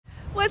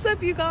What's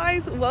up, you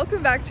guys?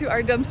 Welcome back to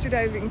our dumpster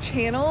diving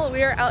channel.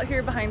 We are out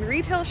here behind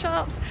retail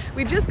shops.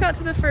 We just got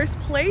to the first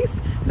place,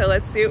 so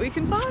let's see what we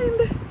can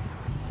find.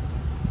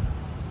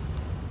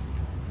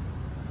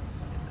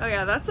 Oh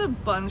yeah, that's a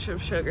bunch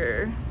of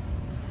sugar.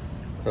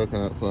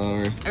 Coconut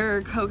flour.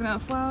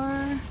 Coconut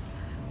flour.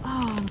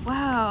 Oh,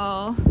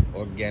 wow.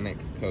 Organic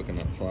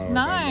coconut flour.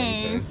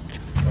 Nice.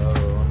 Oh,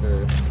 I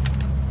wonder.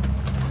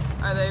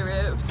 Are they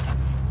ripped?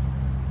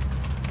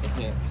 I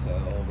can't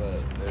tell,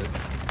 but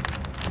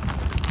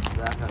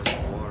that has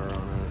water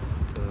on it,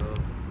 so.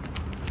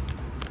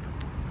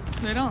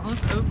 They don't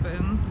look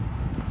open.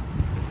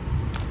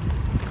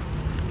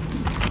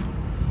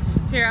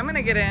 Here, I'm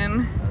gonna get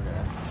in.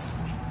 Okay.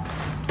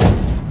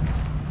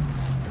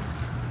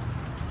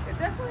 It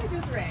definitely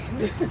just rained.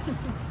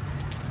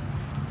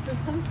 The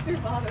dumpster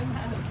bottom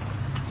has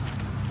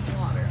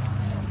water on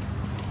it.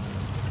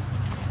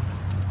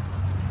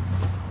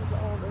 There's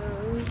all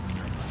those.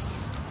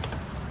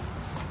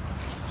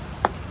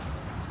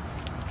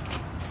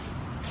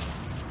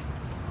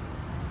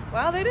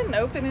 Wow, they didn't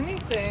open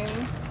anything.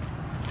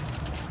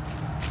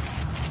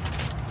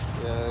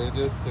 Yeah, they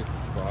just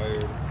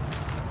expired.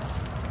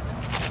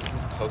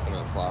 It's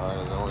coconut flour,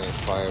 and it only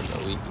expired a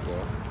week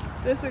ago.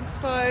 This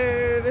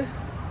expired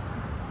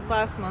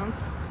last month.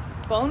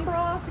 Bone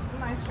broth?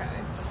 Nice try.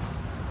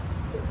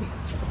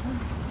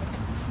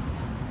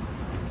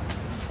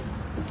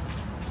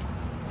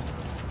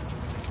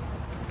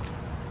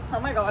 Oh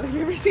my god, have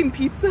you ever seen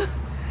pizza?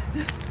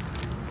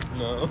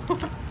 No.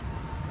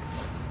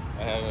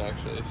 I haven't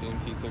actually seen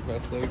pizza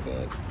crust like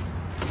that.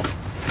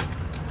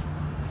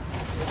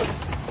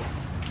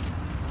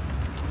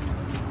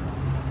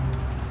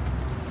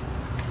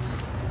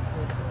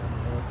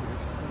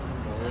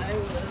 I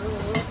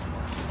will.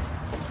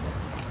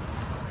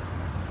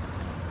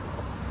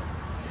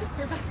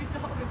 We're back at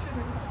Dollar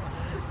Tree.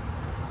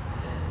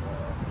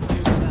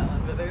 Use that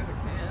one, but there's a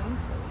can.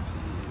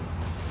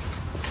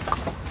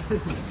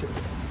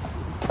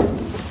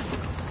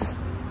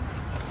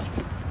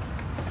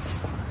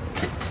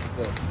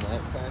 The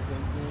snack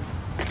packing thing?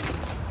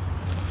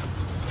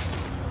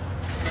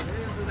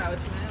 Is that what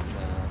you meant?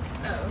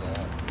 No. Oh.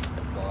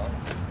 That box.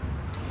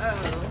 Oh.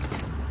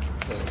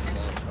 The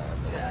snack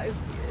packing. Yeah, I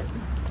see it.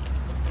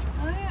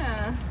 Oh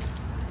yeah.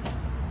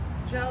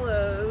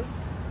 Jellos.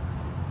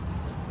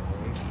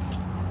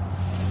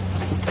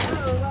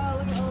 Oh wow,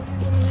 look at all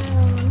these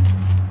M&ms.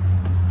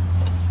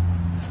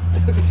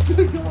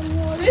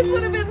 This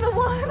would have been the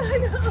one, I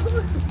know.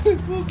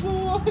 This was the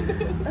one. The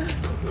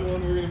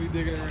one we're gonna be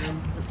digging around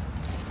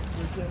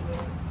for 10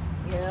 minutes.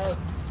 Yep.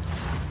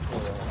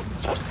 Hold on.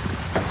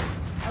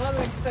 I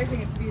wasn't expecting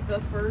it to be the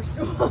first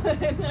one. Yeah, is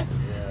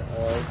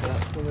that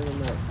something in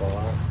that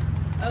box?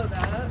 Oh,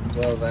 that?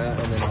 Well, that,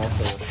 and then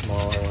also the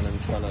smaller one in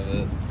front of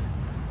it.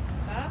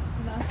 That's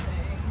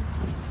nothing.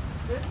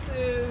 This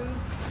is...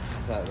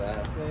 Is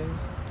that thing?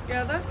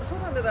 Yeah, that's...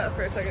 Hold on to that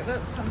for a second.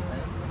 That's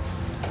something.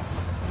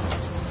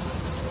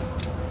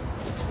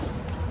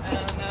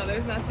 Oh, no,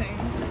 there's nothing.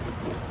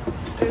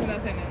 There's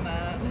nothing in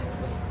that.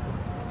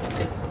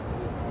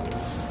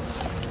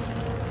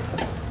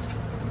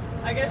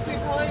 I guess we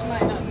probably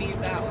might not need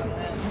that one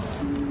then.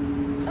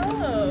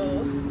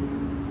 Oh.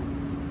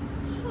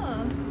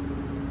 Huh.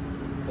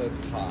 So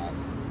it's hot.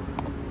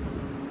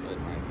 It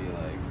might be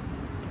like...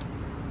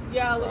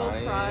 Yeah, a little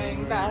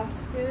frying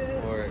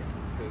basket. Or it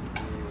could be,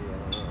 I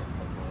don't know,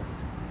 something else.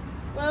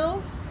 Well,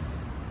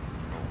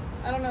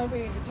 I don't know if we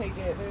need to take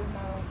it. There's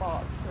no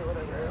box or I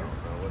whatever. don't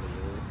know what it is.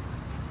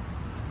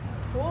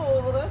 Cool,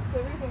 well that's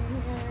everything in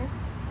here.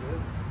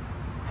 Good.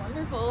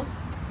 Wonderful.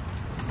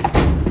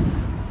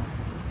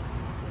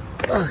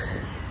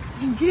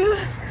 Thank you.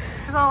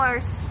 Here's all our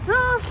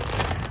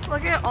stuff.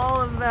 Look at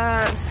all of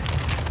that.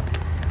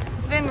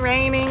 It's been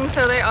raining,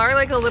 so they are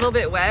like a little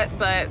bit wet,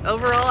 but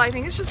overall I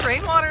think it's just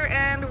rainwater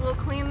and we'll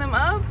clean them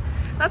up.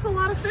 That's a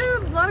lot of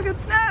food, a lot of good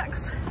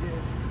snacks.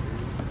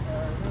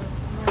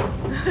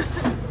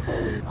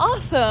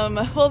 Awesome.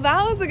 Well,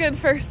 that was a good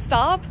first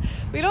stop.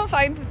 We don't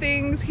find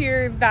things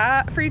here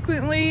that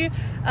frequently.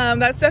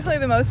 That's definitely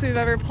the most we've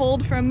ever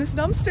pulled from this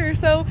dumpster.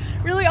 So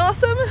really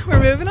awesome. We're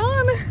moving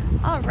on.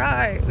 All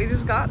right, we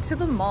just got to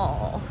the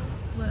mall.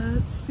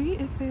 Let's see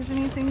if there's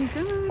anything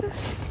good.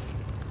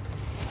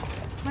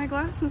 My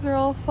glasses are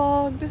all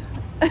fogged.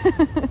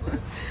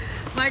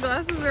 My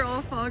glasses are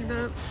all fogged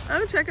up.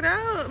 Oh, check it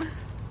out.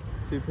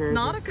 2 pairs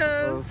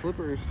Nauticas. of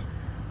slippers.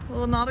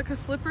 Little Nautica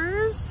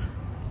slippers.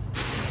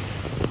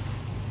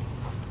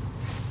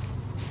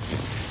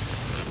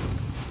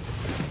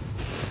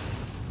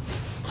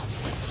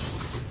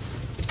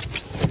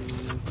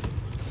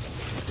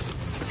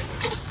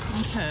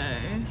 Okay.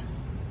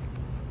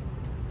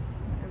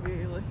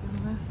 Maybe look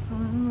at this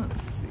one.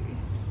 Let's see.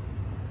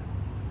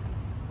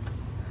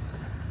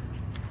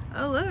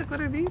 Oh look, what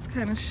are these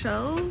kind of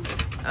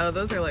shelves? Oh,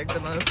 those are like the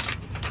most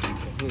I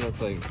think that's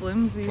like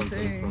flimsy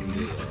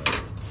things.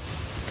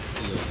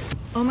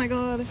 Oh my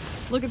god,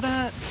 look at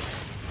that.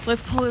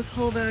 Let's pull this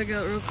whole bag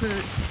out real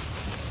quick.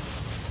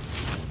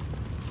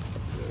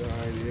 Good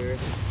idea.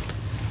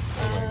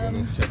 Oh my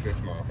goodness, check this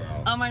mop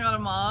out. Oh my god, a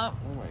mop.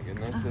 Oh my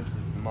goodness, this is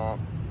mop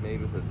made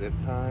with a zip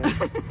tie.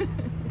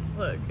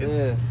 Look,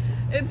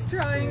 it's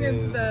trying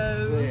its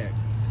best. Sick.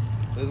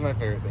 This is my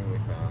favorite thing we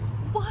found.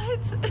 What?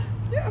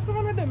 Yeah,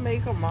 someone had to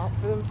make a mop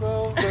for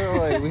themselves. They're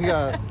like, we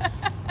got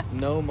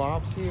no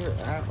mops here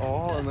at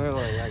all, and they're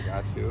like, I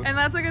got you. And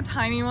that's like a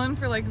tiny one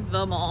for like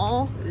the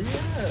mall.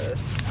 Yeah.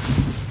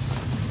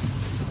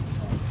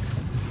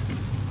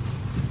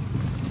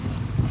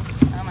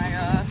 Oh my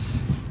gosh,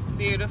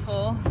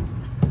 beautiful.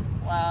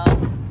 Wow.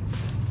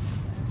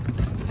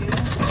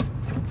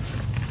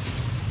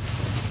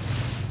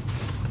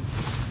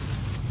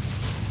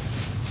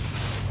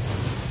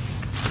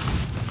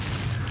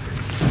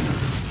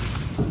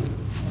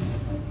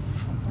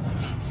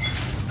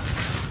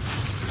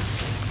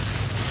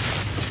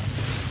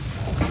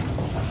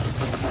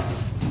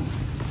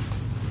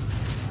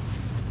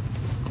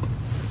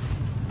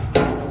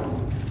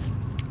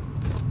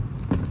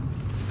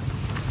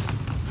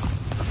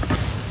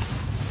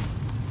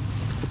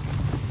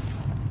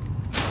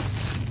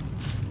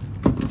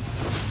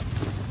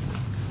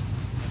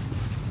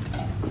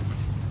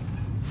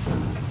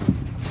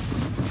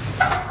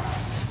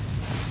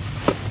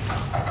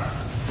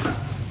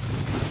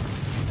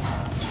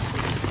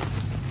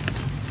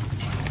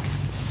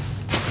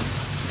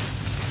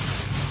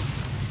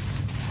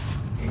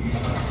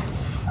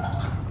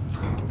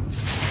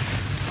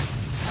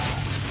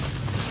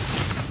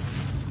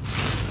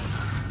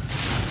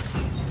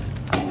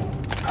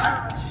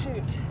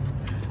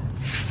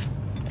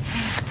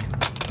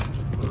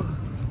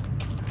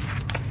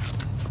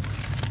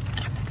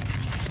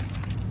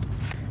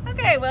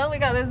 Okay, well, we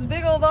got this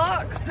big old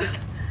box.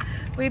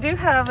 We do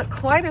have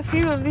quite a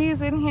few of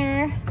these in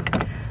here.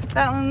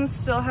 That one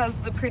still has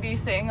the pretty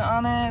thing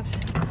on it.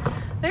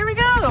 There we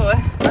go.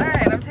 All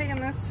right, I'm taking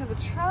this to the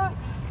truck.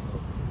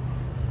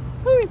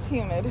 Ooh, it's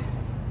humid.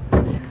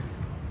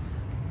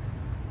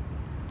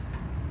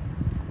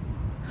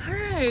 All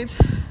right.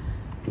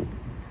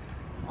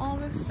 All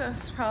this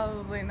stuff's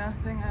probably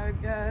nothing, I would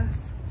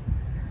guess.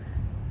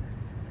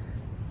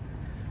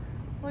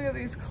 Look at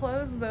these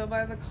clothes though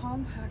by the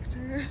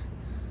compactor.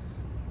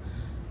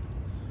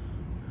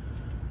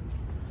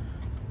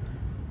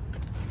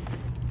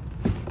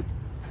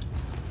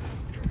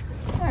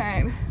 All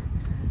right,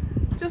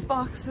 just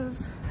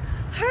boxes.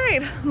 All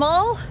right,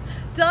 mall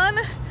done,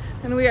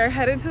 and we are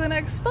headed to the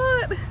next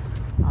spot.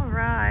 All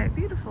right,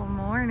 beautiful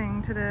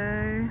morning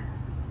today.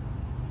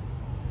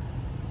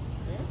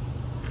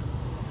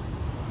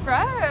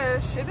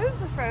 Fresh, it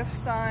is a fresh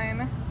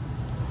sign.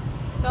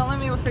 Don't let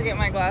me forget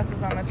my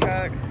glasses on the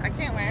truck. I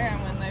can't wear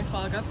them when they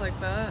fog up like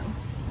that.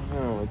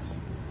 No, it's...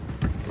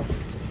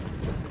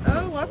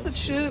 Oh, lots of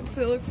chips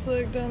it looks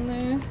like down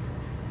there.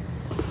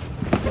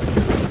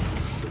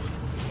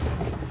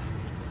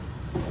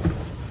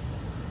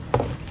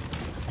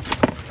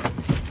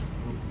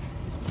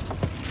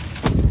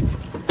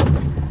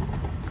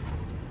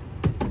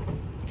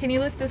 Can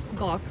you lift this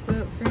box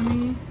up for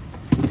me?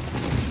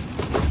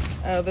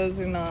 Oh,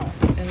 those are not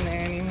in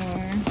there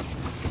anymore.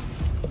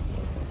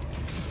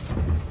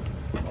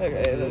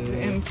 Okay, those are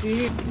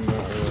empty. I'm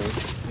not really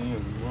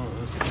seeing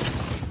much.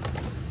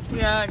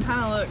 Yeah, it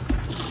kind of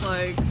looks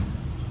like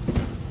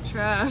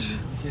trash.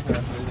 Yeah,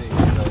 everything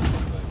does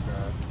look like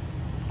trash.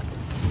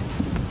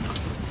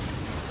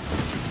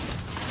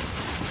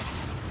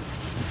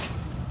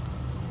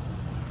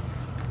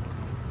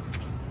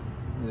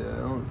 Yeah, I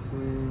don't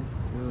see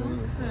really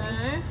anything.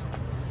 Okay.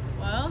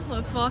 Well,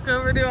 let's walk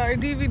over to our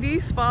DVD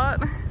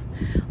spot.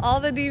 All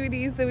the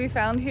DVDs that we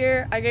found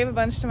here, I gave a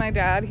bunch to my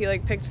dad. He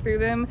like picked through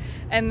them,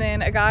 and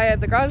then a guy at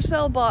the garage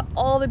sale bought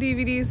all the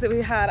DVDs that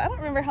we had. I don't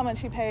remember how much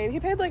he paid. He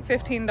paid like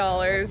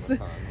 $15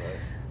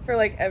 for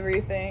like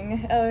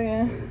everything. Oh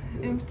yeah,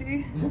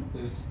 empty.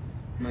 There's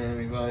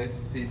Miami Vice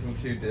season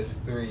 2 disc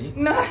 3.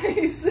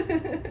 Nice.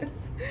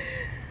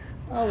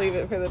 I'll leave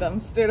it for the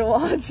dumpster to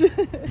watch.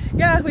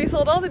 Yeah, we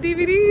sold all the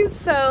DVDs,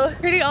 so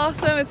pretty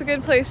awesome. It's a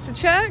good place to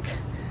check.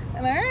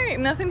 And all right,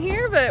 nothing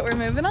here, but we're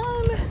moving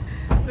on.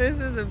 This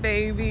is a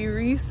baby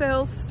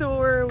resale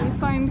store. We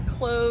find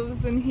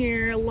clothes in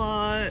here a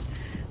lot,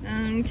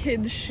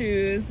 kids'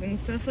 shoes and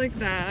stuff like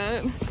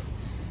that.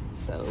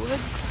 So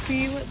let's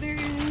see what there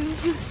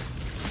is.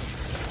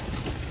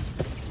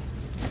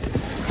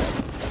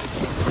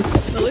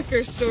 The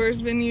liquor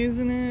store's been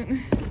using it.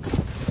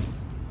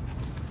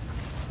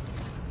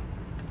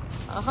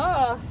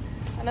 Aha!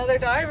 Another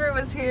diver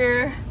was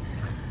here.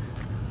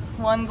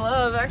 One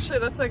glove. Actually,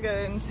 that's like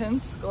an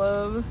intense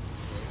glove.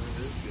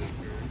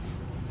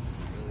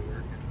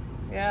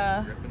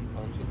 Yeah. Ripping,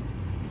 punching.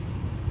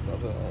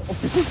 Does it all.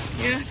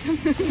 Yeah.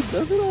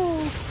 Does it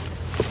all.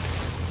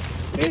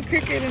 There's a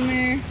cricket in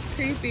there.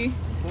 Creepy.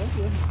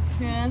 Okay.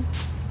 Yeah.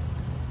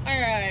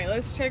 Alright,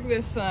 let's check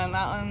this one.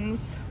 That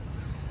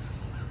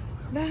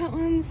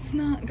one's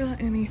not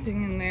got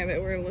anything in there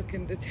that we're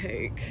looking to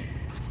take.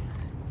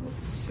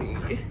 Let's see.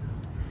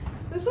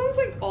 This one's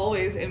like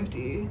always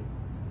empty.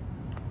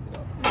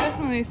 It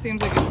definitely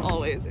seems like it's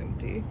always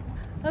empty.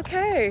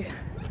 Okay.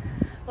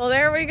 Well,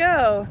 there we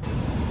go.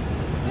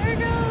 There it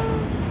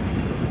goes.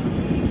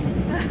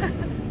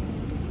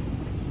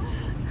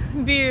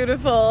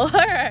 Beautiful. All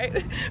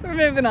right, we're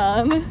moving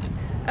on.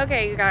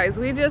 Okay, you guys,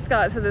 we just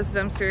got to this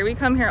dumpster. We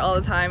come here all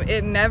the time.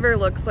 It never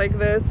looks like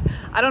this.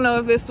 I don't know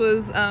if this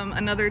was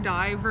another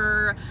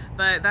diver,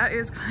 but that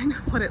is kind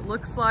of what it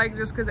looks like,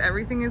 just because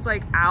everything is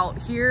like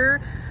out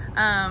here.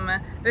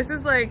 This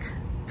is like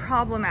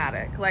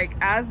problematic. Like,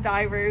 as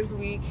divers,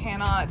 we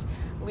cannot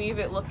leave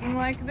it looking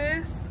like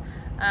this.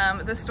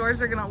 The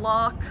stores are gonna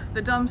lock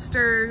the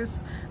dumpsters.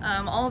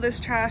 All this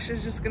trash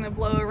is just gonna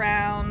blow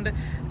around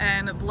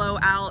and blow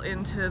out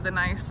into the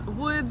nice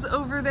woods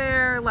over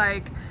there.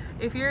 Like,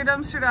 if you're a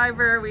dumpster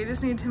diver, we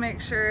just need to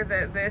make sure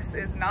that this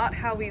is not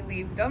how we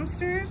leave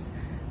dumpsters.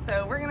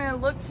 So we're gonna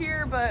look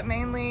here, but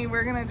mainly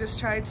we're gonna just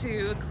try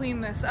to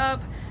clean this up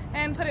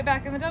and put it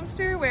back in the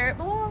dumpster where it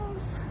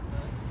belongs.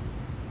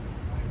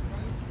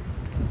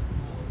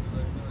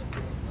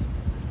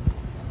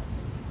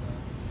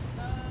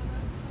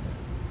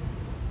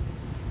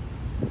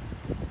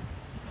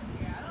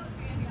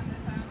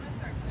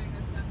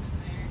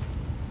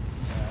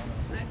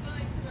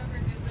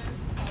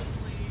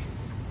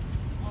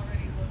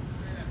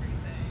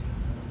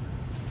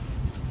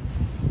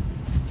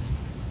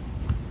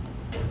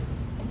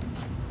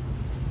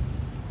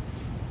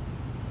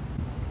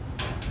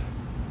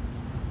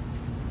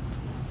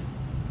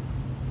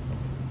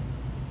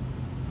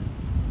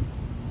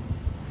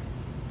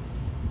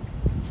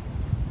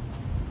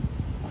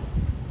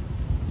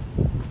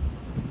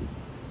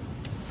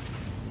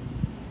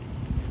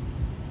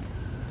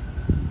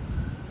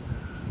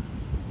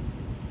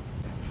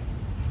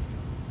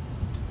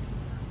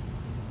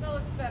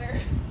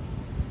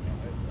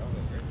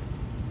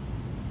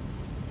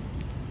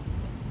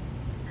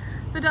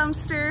 The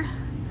dumpster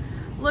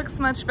looks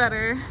much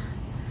better.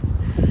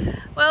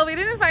 Well, we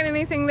didn't find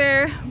anything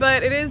there,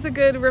 but it is a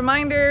good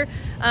reminder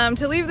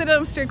to leave the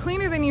dumpster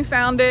cleaner than you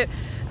found it.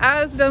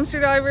 As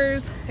dumpster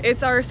divers,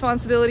 it's our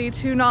responsibility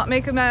to not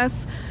make a mess,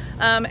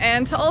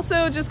 and to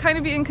also just kind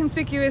of be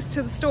inconspicuous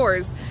to the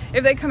stores.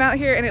 If they come out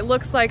here and it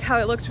looks like how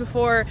it looked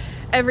before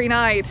every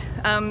night,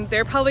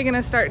 they're probably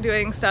gonna start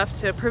doing stuff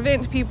to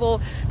prevent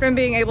people from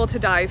being able to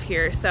dive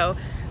here. So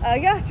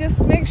yeah, just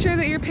make sure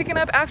that you're picking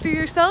up after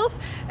yourself.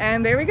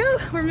 And there we go,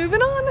 we're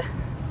moving on.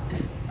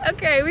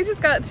 Okay, we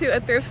just got to a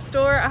thrift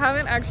store. I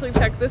haven't actually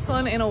checked this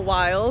one in a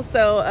while,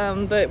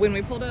 so but when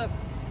we pulled up,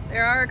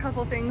 there are a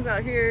couple things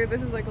out here.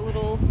 This is like a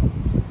little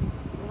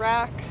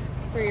rack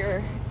for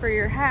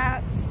your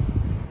hats,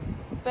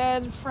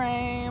 bed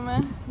frame,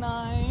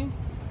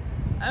 nice.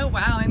 Oh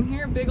wow, and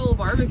here, big old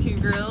barbecue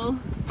grill.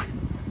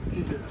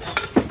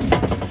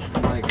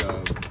 Like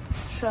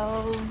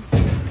shelves.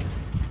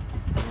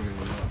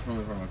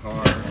 Something from a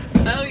car.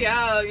 Oh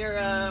yeah, your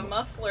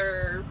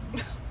muffler.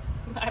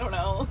 I don't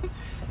know.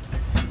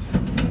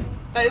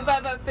 Is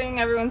that thing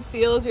everyone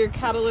steals? Your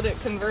catalytic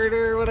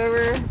converter or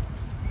whatever?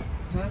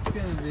 That's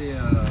gonna be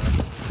a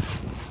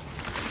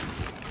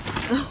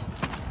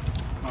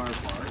car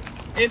part.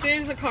 It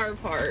is a car I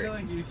part. feel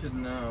like you should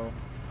know.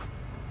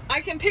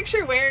 I can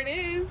picture where it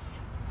is.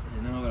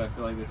 You know, but I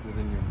feel like this is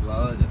in your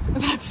blood.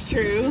 That's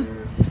true.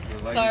 Your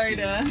legacy. Sorry,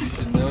 Dad. You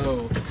should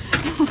know.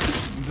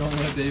 Don't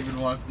let David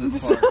watch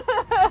this part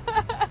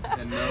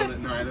and know that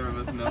neither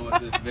of us know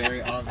what this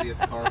very obvious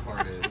car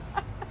part is.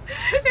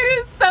 It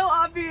is so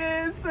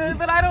obvious,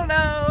 but I don't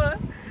know.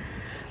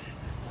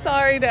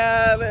 Sorry,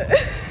 Dad.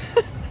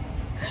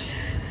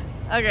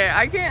 Okay,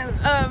 I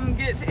can't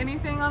get to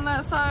anything on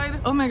that side.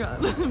 Oh my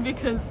god,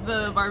 because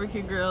the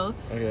barbecue grill.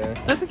 Okay.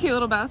 That's a cute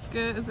little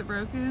basket. Is it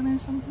broken or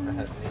something? I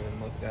hadn't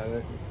even looked at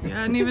it. Yeah,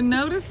 I didn't even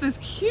notice this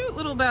cute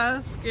little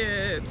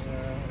basket.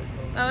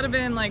 That would have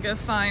been like a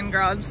fine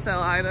garage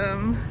sale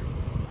item.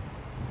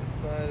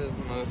 This side is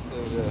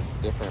mostly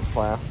just different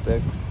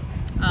plastics.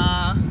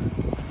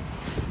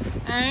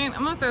 Alright,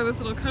 I'm gonna throw this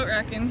little coat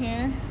rack in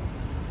here.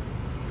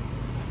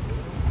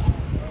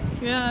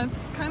 Yeah,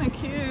 it's kind of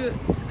cute.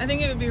 I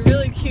think it would be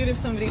really cute if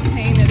somebody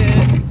painted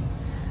it.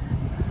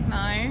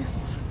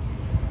 Nice.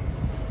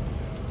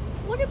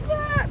 Look at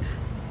that!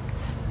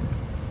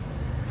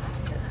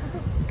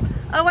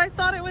 Oh, I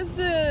thought it was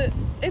to...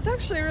 It's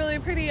actually really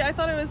pretty. I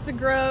thought it was to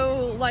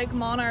grow like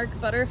monarch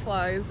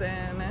butterflies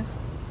in.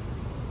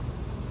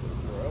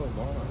 Grow monarch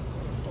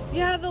butterflies?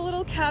 Yeah, the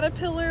little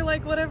caterpillar,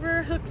 like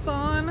whatever hooks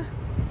on.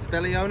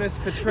 Spelionis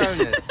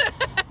patronus.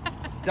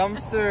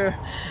 Dumpster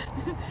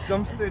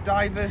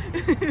divus.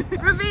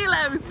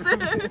 Revealos!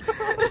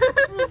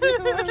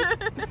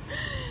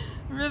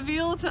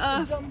 Reveal to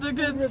us the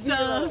good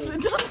stuff.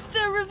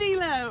 Dumpster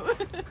Revelo!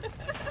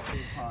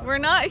 We're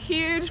not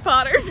huge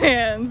Potter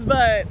fans,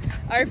 but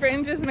our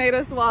friend just made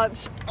us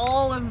watch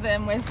all of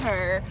them with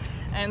her,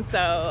 and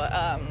so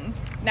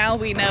now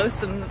we know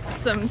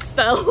some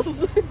spells.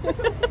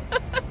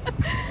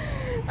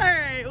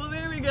 Alright, well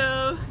there we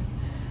go.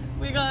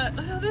 We got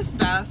this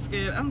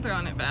basket. I'm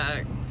throwing it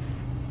back.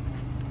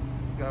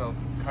 It's got a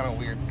kind of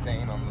weird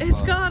stain on the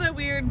It's bow. got a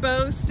weird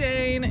bow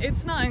stain.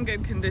 It's not in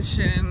good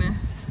condition.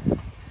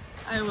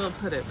 I will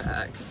put it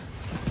back.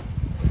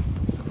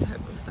 Some type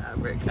of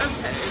fabric.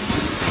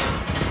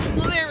 Okay.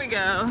 Well, there we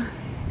go.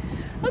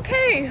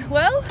 Okay,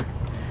 well,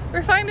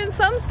 we're finding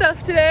some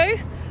stuff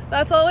today.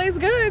 That's always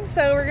good.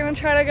 So we're gonna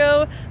try to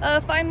go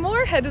find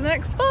more, head to the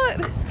next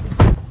spot.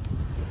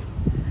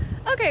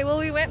 Okay, well,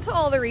 we went to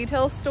all the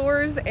retail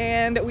stores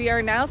and we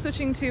are now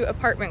switching to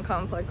apartment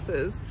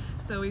complexes.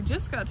 So we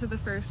just got to the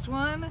first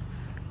one.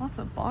 Lots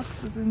of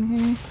boxes in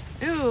here.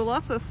 Ooh,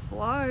 lots of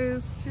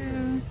flies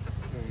too.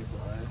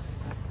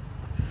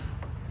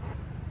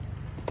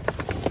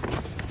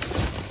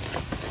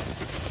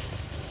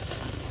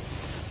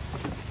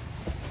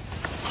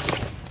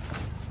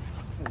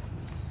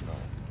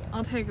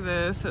 I'll take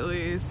this at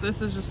least.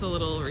 This is just a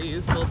little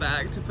reusable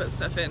bag to put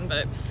stuff in,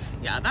 but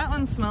yeah, that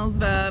one smells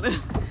bad.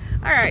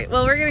 All right,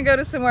 well, we're gonna go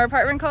to some more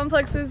apartment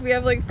complexes. We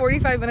have like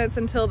 45 minutes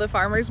until the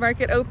farmer's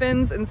market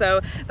opens, and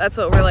so that's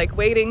what we're like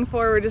waiting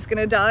for. We're just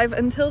gonna dive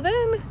until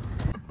then.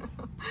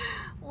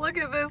 Look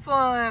at this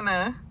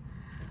one.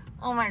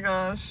 Oh my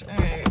gosh. All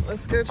right,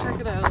 let's go check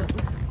it out.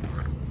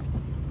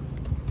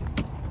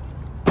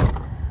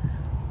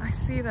 I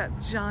see that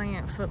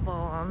giant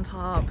football on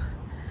top.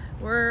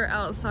 We're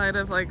outside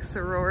of like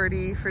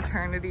sorority,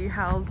 fraternity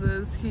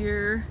houses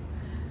here.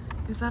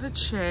 Is that a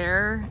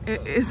chair?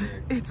 It is.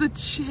 It's a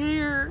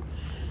chair.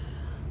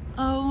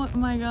 Oh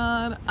my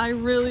god. I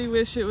really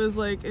wish it was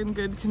like in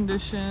good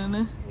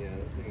condition. Yeah,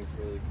 that thing's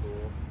really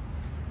cool.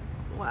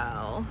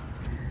 Wow.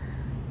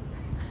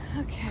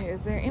 Okay,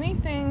 is there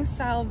anything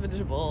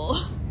salvageable?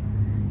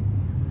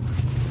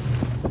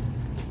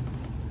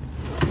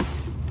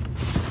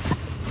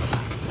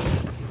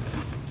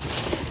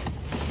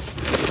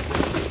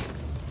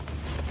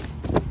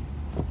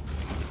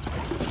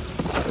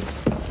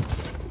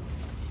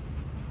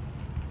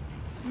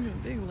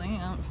 Big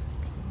lamp.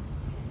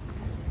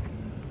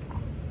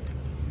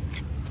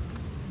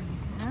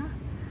 Yeah,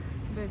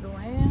 big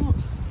lamp.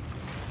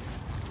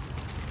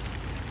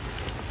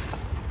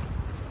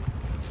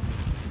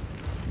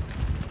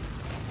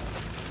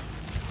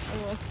 Oh,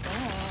 what's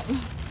that?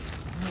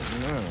 I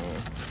don't know.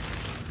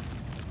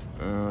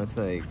 Oh, it's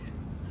like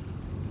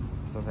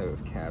some type of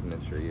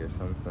cabinetry or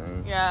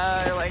something.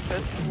 Yeah, or like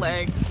this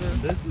legs.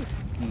 This is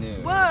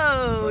new.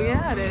 Whoa,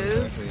 yeah, it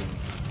is. Exactly.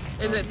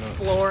 Is it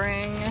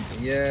flooring?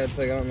 Yeah, it's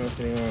like, I don't know if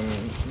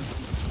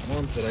anyone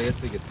wants it. I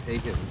guess we could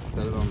take it and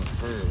set it on the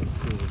curb and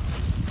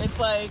see. It's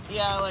like,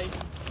 yeah, like,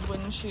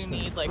 wouldn't you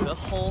need like a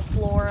whole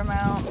floor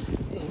amount?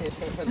 Yeah,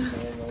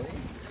 normally.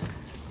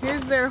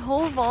 Here's their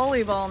whole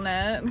volleyball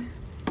net.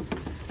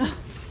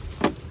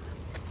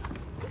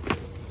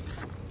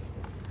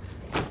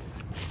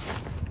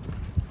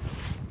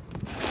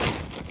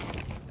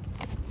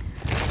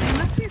 There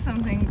must be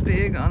something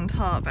big on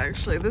top,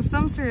 actually. This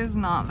dumpster is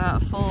not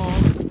that full.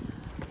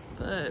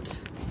 But,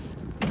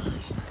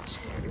 gosh, that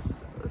chair is so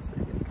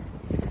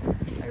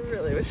sick. I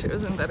really wish it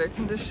was in better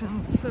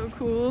condition. It's so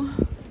cool.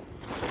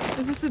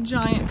 Is this a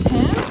giant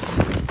tent?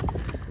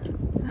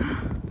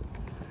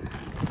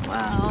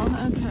 Wow,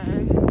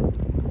 okay.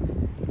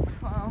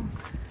 Well,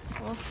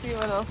 we'll see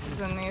what else is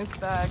in these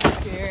bags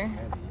here.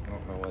 I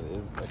don't know what it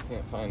is. I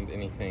can't find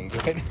anything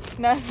good.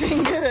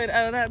 Nothing good.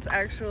 Oh, that's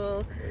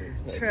actual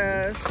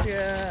trash.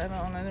 Yeah, I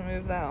don't want to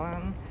move that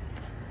one.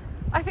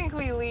 I think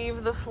we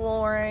leave the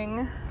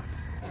flooring.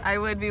 I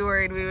would be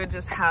worried we would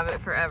just have it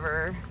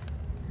forever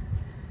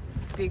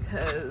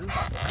because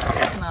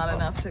it's not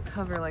enough to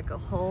cover like a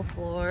whole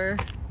floor.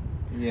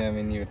 Yeah, I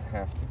mean, you'd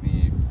have to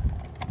be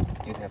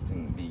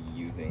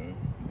using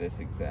this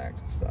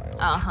exact style.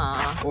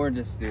 Uh-huh. Or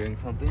just doing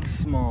something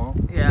small.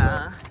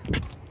 Yeah.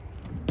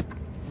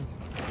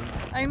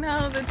 I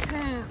know, the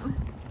tent.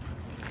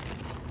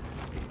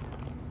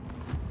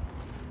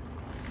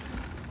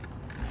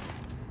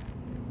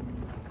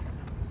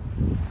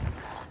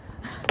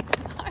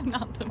 I'm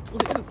not the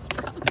Blues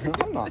Brothers.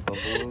 I'm not the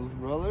Blues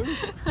Brothers.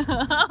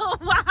 Oh,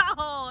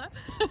 wow.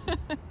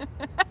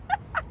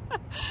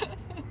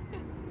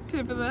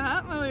 Tip of the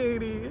hat, my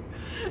lady.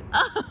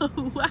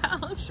 Oh,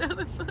 wow. Show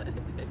the foot.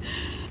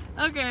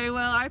 Okay,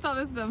 well, I thought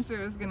this dumpster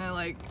was gonna,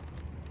 like,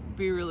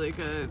 be really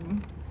good.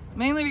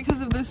 Mainly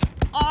because of this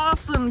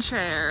awesome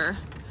chair.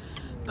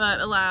 But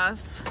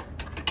alas,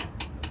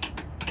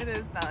 it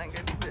is not in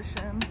good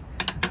condition.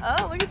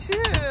 Oh, look at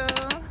you.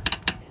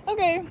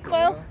 Okay,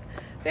 well,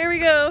 there we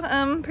go.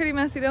 Pretty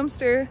messy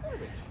dumpster.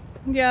 Garbage.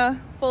 Yeah,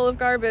 full of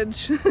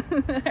garbage.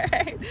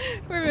 Alright,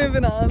 we're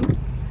moving on.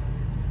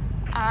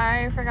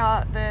 I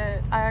forgot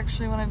that I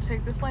actually wanted to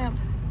take this lamp.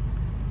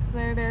 So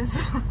there it is.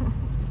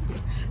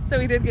 So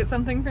we did get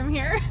something from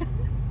here.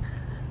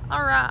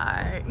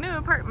 Alright, new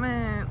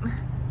apartment.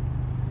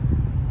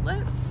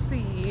 Let's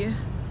see.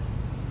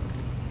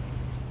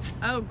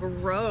 Oh,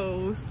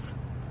 gross.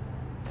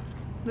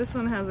 This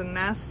one has a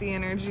nasty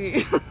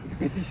energy.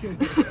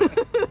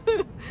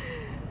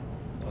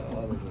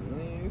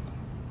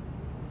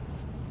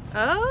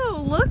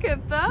 Oh, look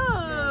at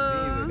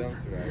those.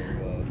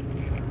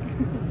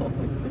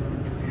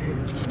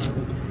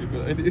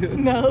 Stupid idea.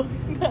 No,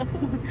 no.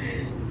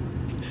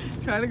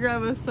 Try to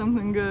grab us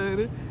something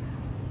good.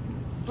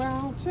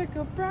 Brown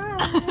chicken,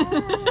 brown.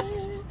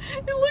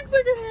 It looks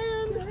like a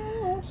hand.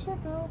 Brown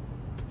chicken.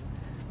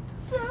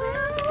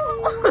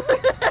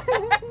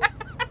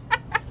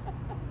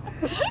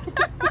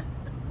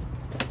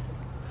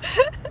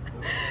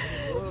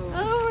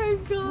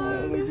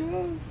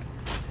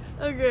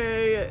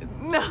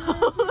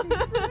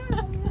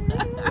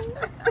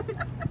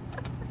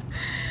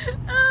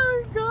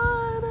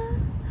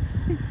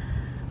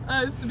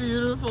 Yeah, it's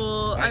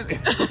beautiful.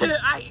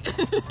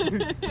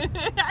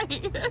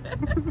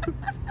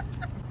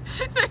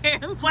 The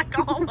hand's like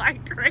all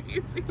like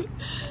crazy.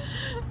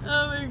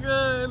 Oh my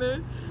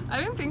god.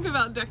 I didn't think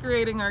about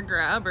decorating our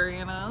grabber,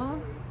 you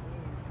know?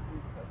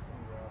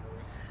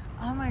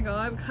 Oh my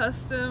god,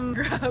 custom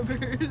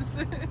grabbers.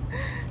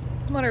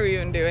 What are we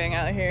even doing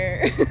out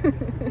here?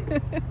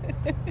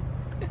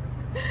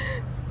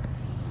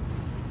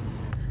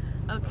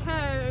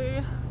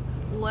 Okay,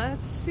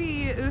 let's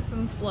see. Ooh,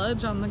 some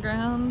sludge on the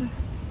ground.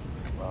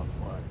 Love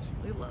sludge.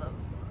 We love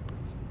sludge.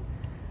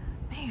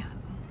 Man,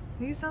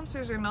 these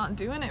dumpsters are not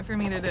doing it for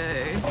me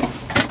today.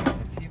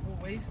 People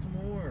waste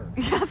more.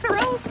 Yeah,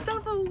 throw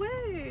stuff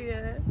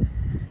away.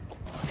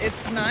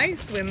 It's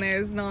nice when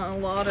there's not a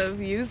lot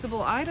of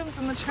usable items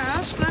in the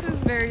trash. That is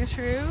very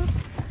true.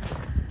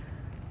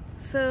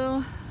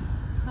 So,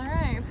 all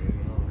right,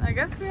 I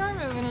guess we are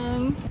moving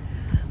on.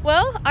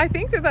 Well, I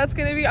think that that's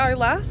gonna be our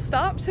last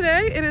stop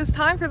today. It is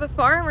time for the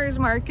farmer's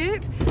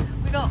market.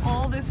 We got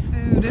all this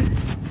food.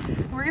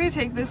 We're gonna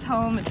take this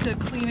home to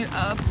clean it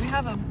up. We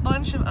have a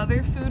bunch of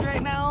other food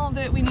right now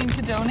that we need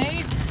to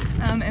donate.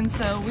 And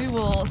so we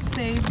will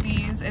save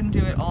these and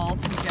do it all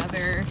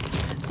together.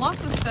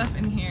 Lots of stuff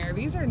in here.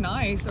 These are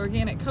nice,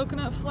 organic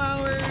coconut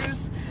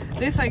flowers.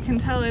 This, I can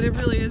tell it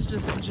really is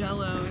just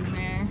Jell-O in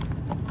there.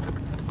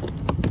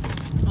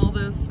 All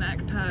those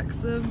snack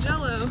packs of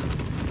Jell-O.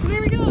 So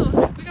there we go.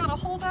 We got a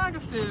whole bag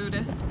of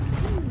food.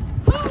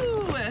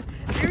 Woo!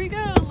 There we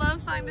go.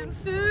 Love finding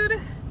food.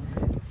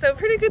 So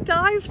pretty good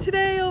dive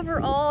today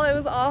overall. It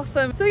was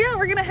awesome. So yeah,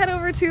 we're gonna head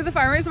over to the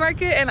farmer's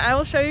market and I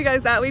will show you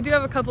guys that. We do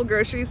have a couple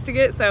groceries to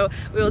get, so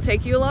we will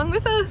take you along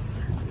with us.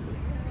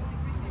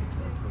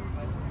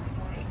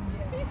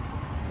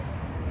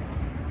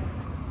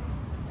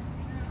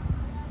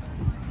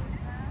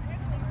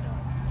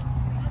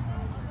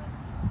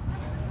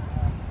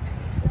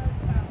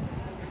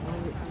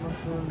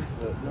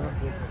 But not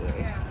this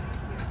day.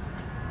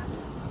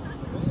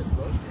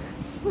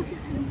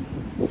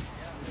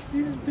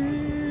 He's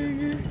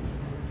big.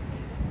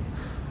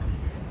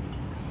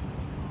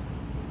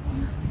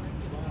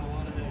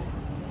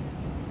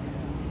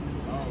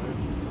 Oh, this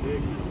is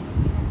big.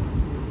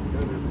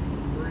 Another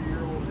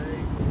 3-year-old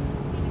egg.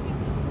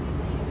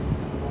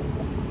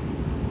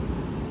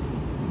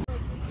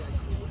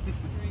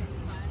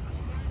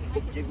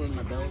 Jiggling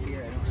my belt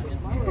here. I don't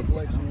know. My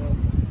reflection was.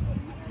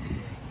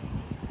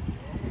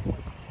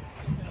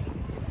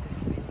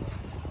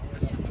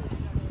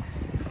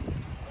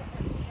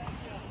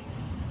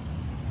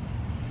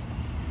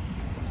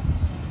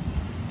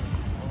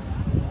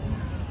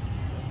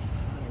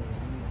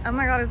 Oh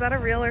my god, is that a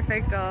real or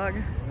fake dog?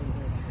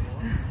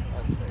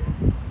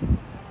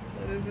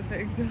 That is a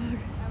fake dog.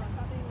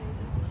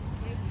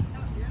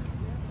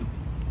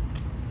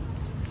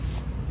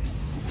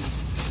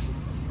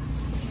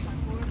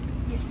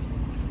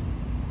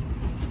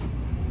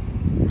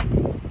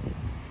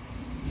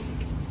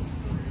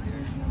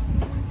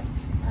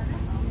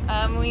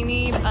 We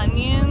need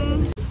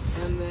onion.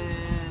 And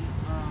then,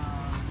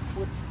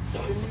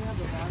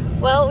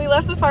 Well, we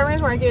left the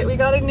farmer's market. We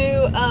got a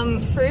new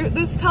fruit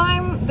this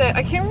time that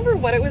I can't remember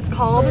what it was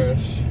called.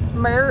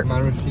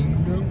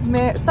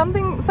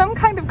 Some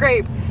kind of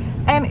grape,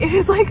 and it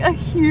is like a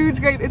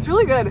huge grape. It's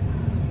really good.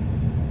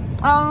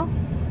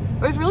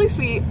 It's really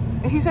sweet.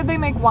 He said they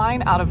make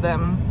wine out of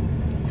them.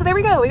 So there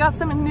we go. We got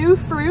some new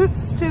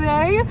fruits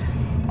today.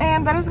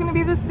 And that is going to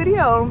be this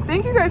video.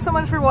 Thank you guys so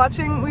much for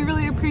watching. We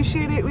really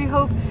appreciate it. We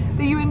hope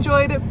that you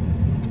enjoyed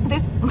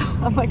this.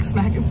 I'm like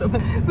smacking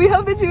someone. We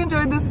hope that you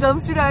enjoyed this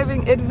dumpster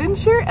diving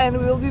adventure, and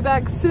we will be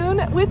back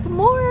soon with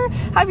more.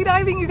 Happy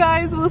diving, you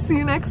guys. We'll see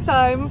you next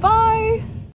time. Bye.